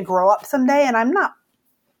she's going to grow up someday, and I'm not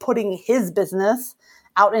putting his business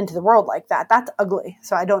out into the world like that. That's ugly.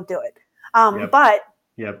 So I don't do it. Yep. But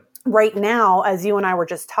Yep. right now, as you and I were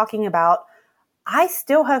just talking about, I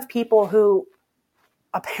still have people who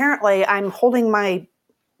apparently I'm holding my,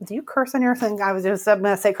 do you curse on your thing? I'm going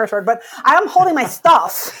to say curse word, but I'm holding my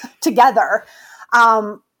stuff together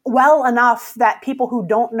well enough that people who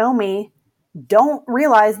don't know me don't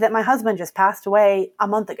realize that my husband just passed away a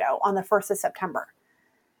month ago on the 1st of September.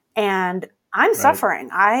 And I'm Right. suffering.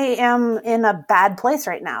 I am in a bad place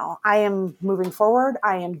right now. I am moving forward.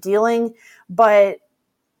 I am dealing, but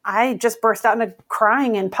I just burst out into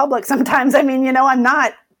crying in public sometimes. I mean, I'm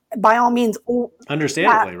not by all means. Yeah.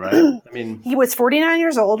 Understandably, right? I mean, He was 49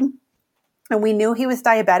 years old, and we knew he was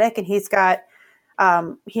diabetic, and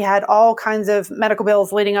he had all kinds of medical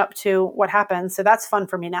bills leading up to what happened. So that's fun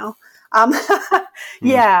for me now. Um,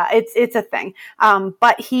 yeah, it's a thing.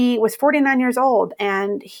 But he was 49 years old,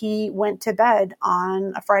 and he went to bed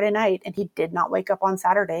on a Friday night, and he did not wake up on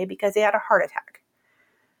Saturday because he had a heart attack.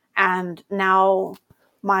 And now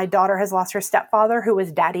my daughter has lost her stepfather, who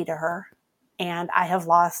was daddy to her, and I have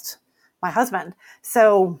lost my husband.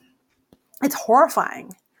 So it's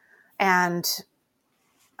horrifying. And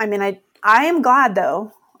I mean, I am glad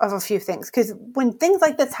though of a few things, because when things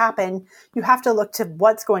like this happen, you have to look to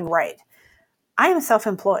what's going right. I am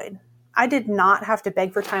self-employed. I did not have to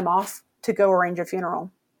beg for time off to go arrange a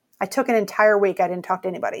funeral. I took an entire week. I didn't talk to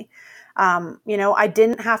anybody. I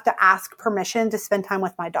didn't have to ask permission to spend time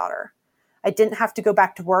with my daughter. I didn't have to go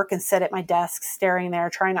back to work and sit at my desk staring there,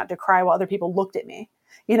 trying not to cry while other people looked at me.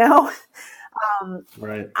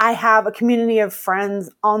 right. I have a community of friends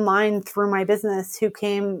online through my business who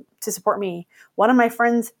came to support me. One of my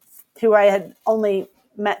friends who I had only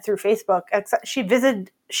met through Facebook, she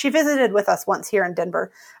visited with us once here in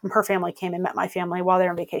Denver, and her family came and met my family while they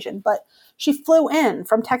were on vacation. But she flew in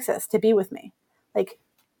from Texas to be with me. Like,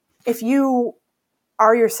 if you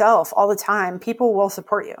are yourself all the time, people will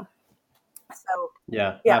support you. So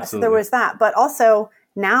Yeah, yeah, so there absolutely. was that. But also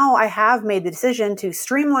now I have made the decision to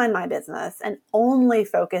streamline my business and only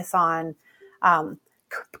focus on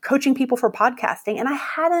coaching people for podcasting. And I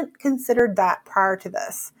hadn't considered that prior to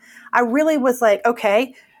this. I really was like,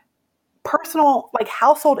 okay, personal, like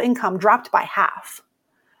household income dropped by half.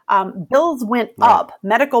 Bills went Right. up.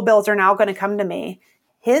 Medical bills are now going to come to me.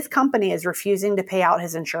 His company is refusing to pay out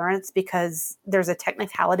his insurance because there's a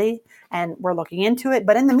technicality and we're looking into it.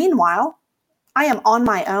 But in the meanwhile, I am on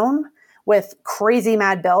my own with crazy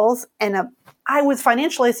mad bills, and I was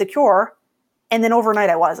financially secure, and then overnight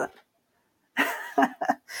I wasn't.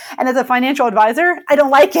 And as a financial advisor, I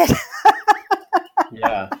don't like it.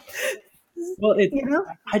 Yeah. Well, you know?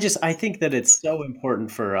 I think that it's so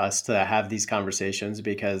important for us to have these conversations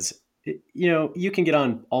because, you can get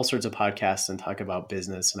on all sorts of podcasts and talk about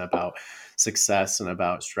business and about success and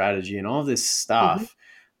about strategy and all this Mm-hmm. stuff.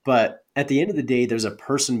 But at the end of the day, there's a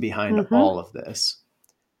person behind Mm-hmm. all of this.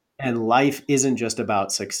 And life isn't just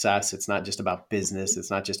about success. It's not just about business. It's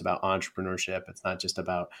not just about entrepreneurship. It's not just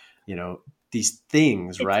about, these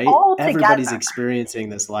things, It's right? all Everybody's together. experiencing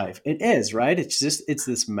this life. It is, right? It's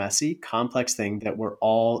this messy, complex thing that we're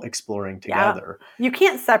all exploring Yeah. together. You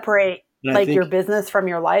can't separate And I like your think, business from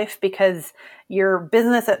your life, because your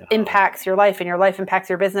business no, impacts your life and your life impacts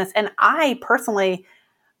your business. And I personally,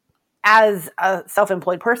 as a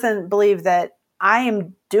self-employed person, believe that I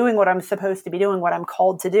am doing what I'm supposed to be doing, what I'm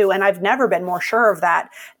called to do. And I've never been more sure of that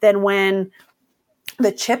than when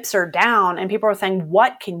the chips are down and people are saying,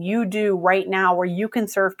 what can you do right now where you can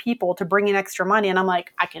serve people to bring in extra money? And I'm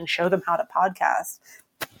like, I can show them how to podcast.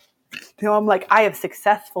 I'm like, I have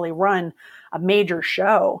successfully run a major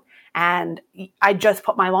show, and I just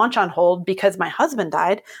put my launch on hold because my husband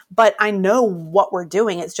died, but I know what we're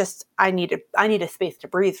doing. It's just, I need a space to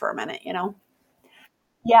breathe for a minute.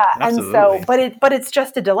 Yeah. And so, absolutely. but it's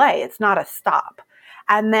just a delay. It's not a stop.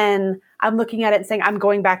 And then I'm looking at it and saying, I'm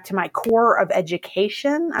going back to my core of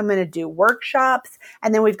education. I'm going to do workshops.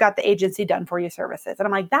 And then we've got the agency done for you services. And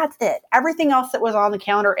I'm like, that's it. Everything else that was on the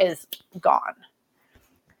calendar is gone.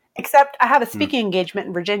 Except I have a Hmm. speaking engagement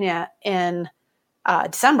in Virginia in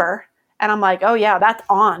December. And I'm like, oh yeah, that's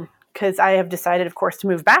on. Because I have decided, of course, to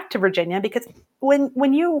move back to Virginia, because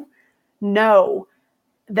when you know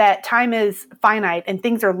that time is finite and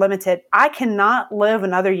things are limited, I cannot live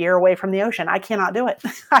another year away from the ocean. I cannot do it.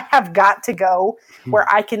 I have got to go where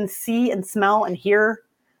I can see and smell and hear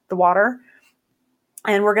the water.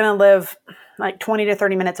 And we're going to live like 20 to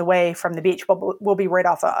 30 minutes away from the beach, but we'll be right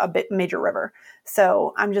off a bit major river.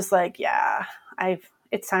 So I'm just like, yeah,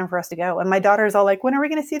 it's time for us to go. And my daughter's all like, when are we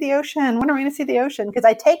going to see the ocean? When are we going to see the ocean? Because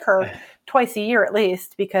I take her twice a year at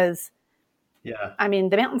least, because Yeah. I mean,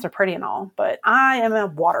 the mountains are pretty and all, but I am a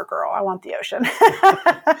water girl. I want the ocean.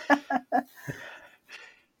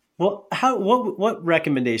 Well, what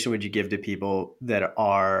recommendation would you give to people that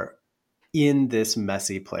are in this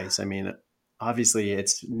messy place? I mean, obviously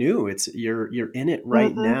it's new. You're in it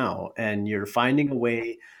right Mm-hmm. now, and you're finding a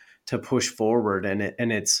way to push forward, and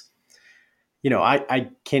it's, I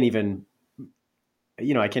can't even,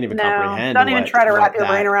 I can't even No, comprehend don't even try to wrap what your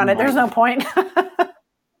brain that around it. There's might. no point.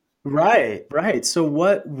 Right, right. So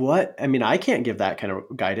I mean, I can't give that kind of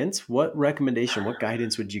guidance. What recommendation, what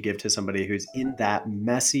guidance would you give to somebody who's in that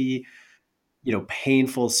messy,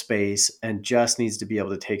 painful space and just needs to be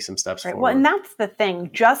able to take some steps Right. Well, and forward? that's the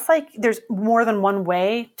thing. Just like there's more than one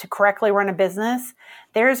way to correctly run a business,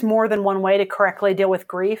 there's more than one way to correctly deal with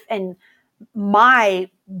grief. And my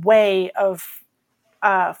way of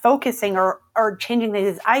focusing or changing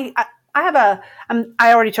things is I have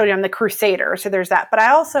I already told you I'm the crusader, so there's that. But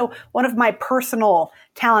I also, one of my personal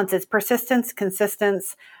talents is persistence,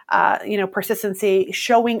 consistency, persistency,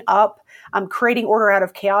 showing up, creating order out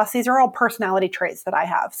of chaos. These are all personality traits that I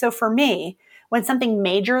have. So for me, when something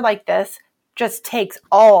major like this just takes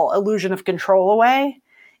all illusion of control away,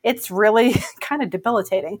 it's really kind of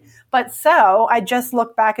debilitating. But so I just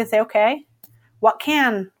look back and say, okay, what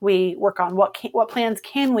can we work on? What plans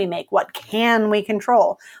can we make? What can we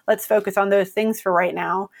control? Let's focus on those things for right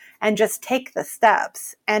now and just take the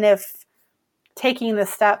steps. And if taking the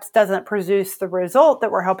steps doesn't produce the result that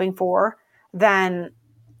we're hoping for, then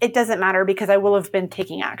it doesn't matter, because I will have been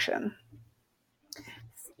taking action.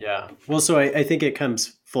 Yeah. Well, so I think it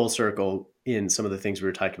comes full circle in some of the things we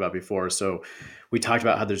were talking about before. So we talked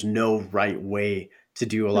about how there's no right way to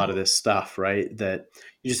do a lot of this stuff, right? That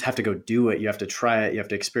you just have to go do it. You have to try it. You have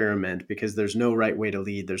to experiment, because there's no right way to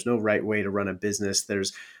lead. There's no right way to run a business.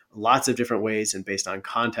 There's lots of different ways and based on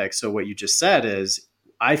context. So what you just said is,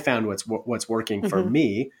 I found what's working for Mm-hmm.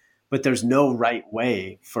 me, but there's no right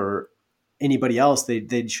way for anybody else.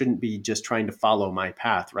 They shouldn't be just trying to follow my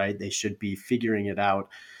path, right? They should be figuring it out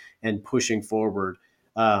and pushing forward,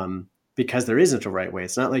 because there isn't a right way.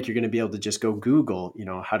 It's not like you're going to be able to just go Google,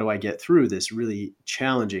 how do I get through this really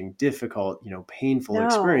challenging, difficult, painful No.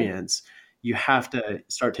 experience. You have to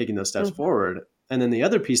start taking those steps Mm-hmm. forward. And then the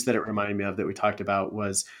other piece that it reminded me of that we talked about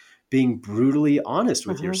was being brutally honest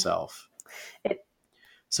with Mm-hmm. yourself. It,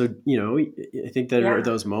 So, I think there are yeah.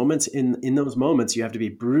 those moments. In those moments, you have to be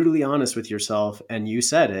brutally honest with yourself, and you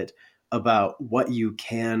said it, about what you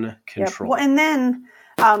can Yep. Well, control. and then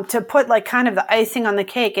to put like kind of the icing on the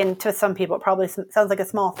cake, and to some people it probably sounds like a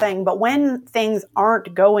small thing, but when things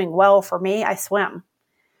aren't going well for me, I swim.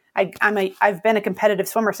 I've been a competitive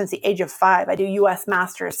swimmer since the age of 5. I do U.S.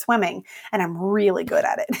 Masters swimming, and I'm really good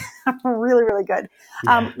at it. I'm really, really good.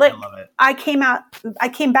 Yeah, I Like love it. I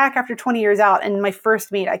came back after 20 years out, and my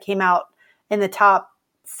first meet, I came out in the top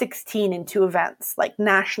 16 in 2 events, like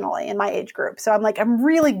nationally in my age group. So I'm like, I'm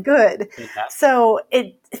really good. Fantastic. So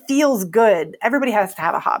it feels good. Everybody has to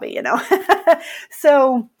have a hobby.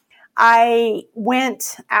 So I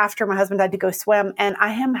went after my husband died to go swim, and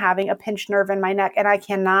I am having a pinched nerve in my neck, and I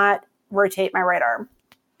cannot rotate my right arm.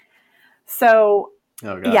 So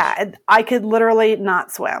Oh gosh. yeah, I could literally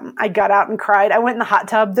not swim. I got out and cried. I went in the hot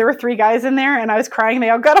tub. There were 3 guys in there, and I was crying. They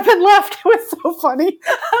all got up and left. It was so funny.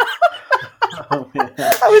 Oh, man.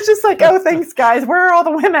 I was just like, oh, thanks, guys. Where are all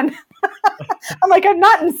the women? I'm like, I'm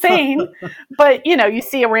not insane. But, you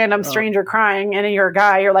see a random Oh, stranger crying, and you're a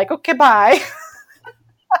guy. You're like, okay, bye.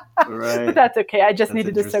 But right. that's okay. I just That's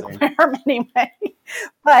needed to soak interesting. my arm anyway.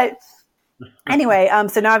 But anyway,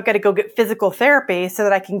 so now I've got to go get physical therapy so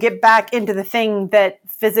that I can get back into the thing that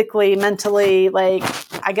physically, mentally, like,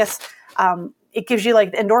 I guess it gives you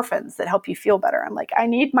like endorphins that help you feel better. I'm like, I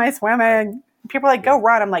need my swimming. People are like, go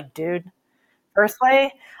run. I'm like, dude,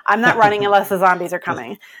 firstly, I'm not running unless the zombies are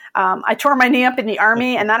coming. I tore my knee up in the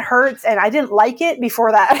army, and that hurts, and I didn't like it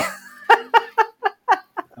before that.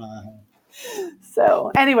 Uh,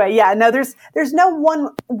 So anyway, yeah, no, there's no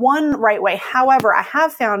one right way. However, I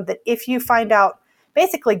have found that if you find out,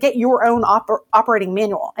 basically get your own operating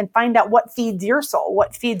manual and find out what feeds your soul,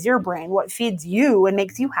 what feeds your brain, what feeds you and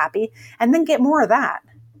makes you happy, and then get more of that.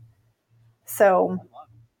 So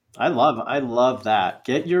I love that.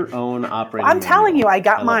 Get your own well, I'm operating telling you, manual. I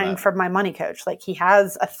got I love mine that. from my money coach. Like, he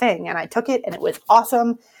has a thing, and I took it, and it was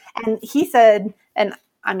awesome. And he said, and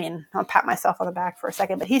I mean, I'll pat myself on the back for a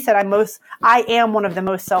second, but he said I am one of the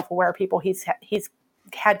most self-aware people he's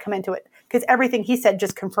had come into it, because everything he said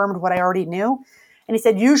just confirmed what I already knew. And he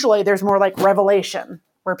said, usually there's more like revelation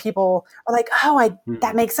where people are like, oh,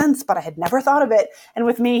 that makes sense, but I had never thought of it. And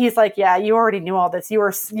with me, he's like, yeah, you already knew all this. You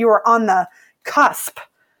were on the cusp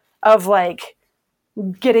of like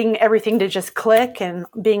getting everything to just click and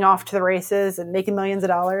being off to the races and making millions of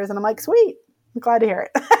dollars. And I'm like, sweet. I'm glad to hear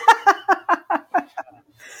it.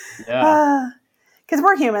 Yeah. Because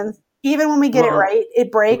we're humans. Even when we get it Well, right, it we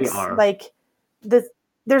breaks. are. Like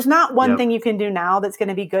there's not one Yep. thing you can do now that's going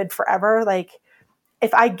to be good forever. Like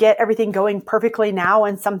if I get everything going perfectly now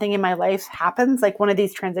and something in my life happens, like one of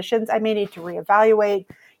these transitions, I may need to reevaluate,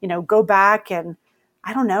 go back and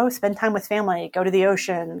I don't know, spend time with family, go to the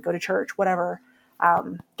ocean, go to church, whatever,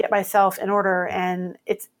 get myself in order. And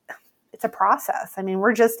it's a process. I mean,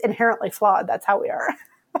 we're just inherently flawed. That's how we are.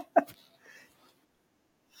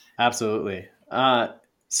 Absolutely.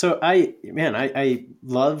 So I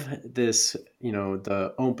love this,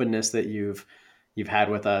 the openness that you've had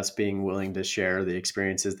with us, being willing to share the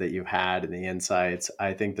experiences that you've had and the insights.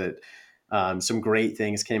 I think that some great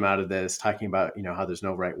things came out of this, talking about, how there's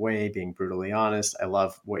no right way, being brutally honest. I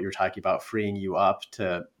love what you're talking about, freeing you up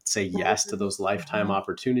to say yes to those lifetime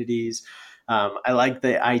opportunities. I like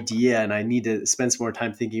the idea, and I need to spend some more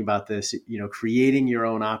time thinking about this, creating your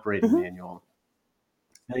own operating Mm-hmm. manual.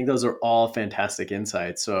 I think those are all fantastic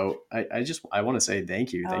insights. So I want to say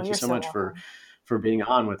thank you. Oh, Thank you you're so so much for welcome. being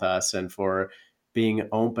on with us and for being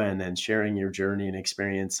open and sharing your journey and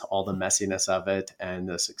experience, all the messiness of it and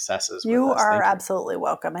the successes with You us. are Thank you. absolutely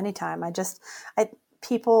welcome anytime.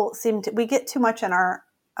 People we get too much in our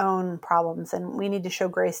own problems and we need to show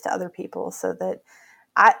grace to other people so that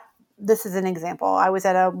I, this is an example. I was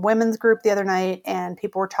at a women's group the other night and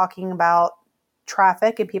people were talking about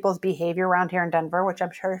traffic and people's behavior around here in Denver, which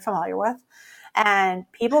I'm sure you're familiar with.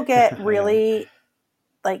 And people get I am. really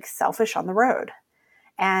like selfish on the road.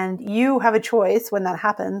 And you have a choice when that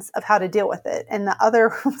happens of how to deal with it. And the other,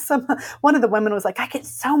 one of the women was like, I get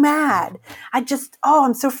so mad.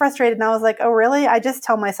 I'm so frustrated. And I was like, oh, really? I just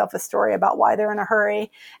tell myself a story about why they're in a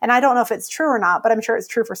hurry. And I don't know if it's true or not, but I'm sure it's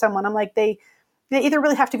true for someone. I'm like, they either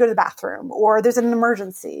really have to go to the bathroom or there's an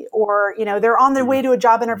emergency or, they're on their way to a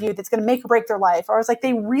job interview that's going to make or break their life. Or I was like,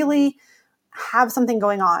 they really have something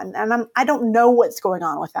going on. And I don't know what's going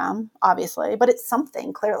on with them, obviously, but it's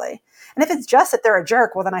something clearly. And if it's just that they're a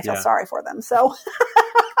jerk, well, then I feel Yeah. sorry for them. So,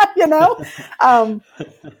 you know, um,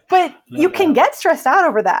 but you can get stressed out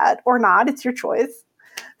over that or not. It's your choice.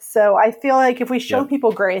 So I feel like if we show Yep.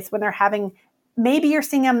 people grace when they're having, maybe you're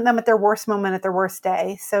seeing them at their worst moment, at their worst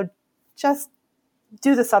day. So just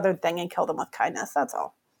do the Southern thing and kill them with kindness. That's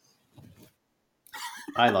all.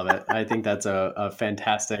 I love it. I think that's a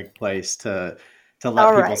fantastic place to let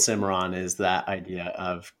All people right. simmer on, is that idea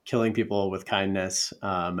of killing people with kindness,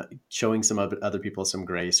 showing some other people some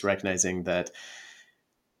grace, recognizing that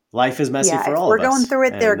life is messy Yeah. for If all we're of going us. through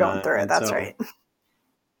it, they're And, going through it. That's so, right.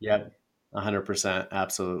 yep, 100%.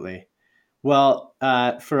 Absolutely. Well,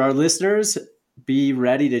 for our listeners, be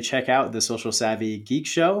ready to check out the Social Savvy Geek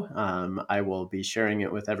Show. I will be sharing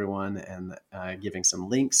it with everyone and giving some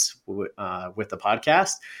links with the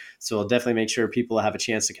podcast. So we'll definitely make sure people have a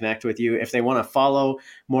chance to connect with you. If they want to follow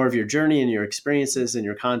more of your journey and your experiences and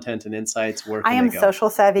your content and insights, where I can they am go? Social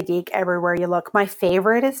Savvy Geek everywhere you look. My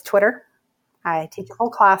favorite is Twitter. I teach a whole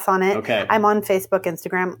class on it. Okay. I'm on Facebook,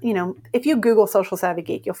 Instagram. If you Google Social Savvy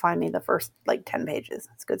Geek, you'll find me the first like 10 pages.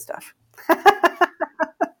 It's good stuff.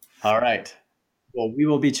 All right. Well, we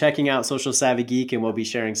will be checking out Social Savvy Geek and we'll be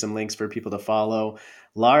sharing some links for people to follow.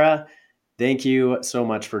 Lara, thank you so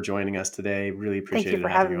much for joining us today. Really Thank you appreciated for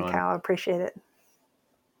having having you me, on. Cal. I appreciate it.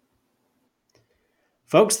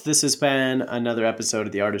 Folks, this has been another episode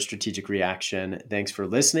of The Art of Strategic Reaction. Thanks for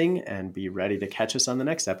listening and be ready to catch us on the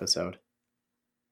next episode.